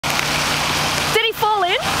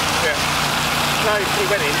No, he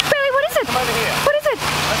went in. Bailey, what is it? Come over here. What is it?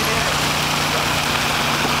 Over here.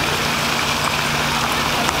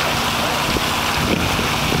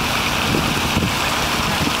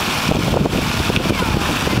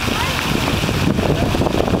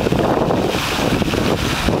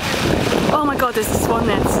 Oh my god, there's a swan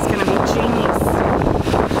there. This is going to be genius.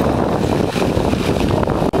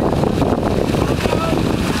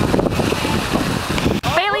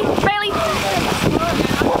 Bailey! Bailey!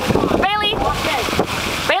 Bailey!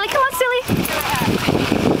 Bailey, come on, silly!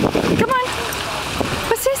 Come on!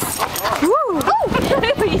 What's this? Woo! Oh!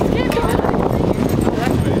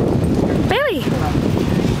 Bailey!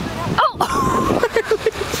 Oh!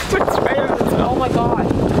 Oh my god.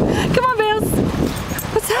 Come on, Bales!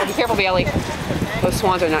 What's that? Be careful, Bailey. Those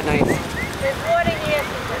swans are not nice. There's water here.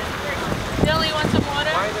 Billy, you want some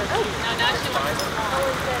water? No, now she wants some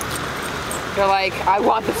water. They're like, I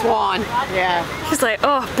want the swan. Yeah. He's like,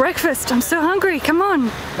 oh, breakfast. I'm so hungry. Come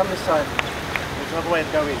on. Come this side. There's another way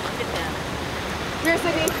to go in. Here,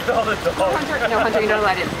 Sydney. Not the dog. Hunter, no, Hunter, you don't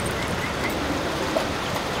let it.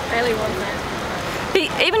 Bailey wants that.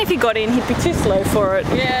 Even if he got in, he'd be too slow for it.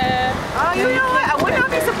 Yeah. Oh, you know what? I would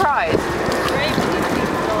not be surprised. Great. You don't let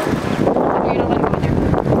him go in there.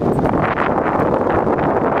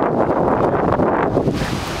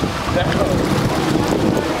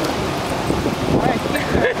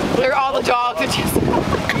 They're all the dogs are just.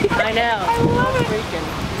 I know. I love it.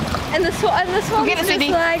 And the swan Get it,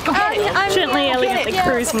 Sydney. like, Go get it. Gently, Elliot, they're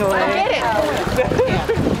cruising Go away. get it.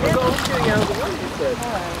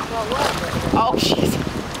 Oh, jeez.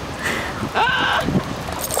 Ah!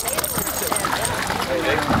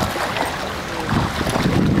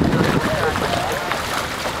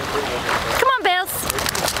 Come on, Bales.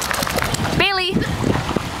 Bailey.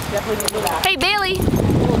 Hey, Bailey.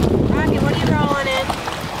 Rocky, what are you rolling in?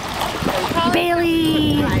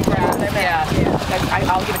 Bailey. Yeah.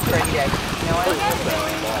 I'll give it to her any day. You know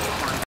what?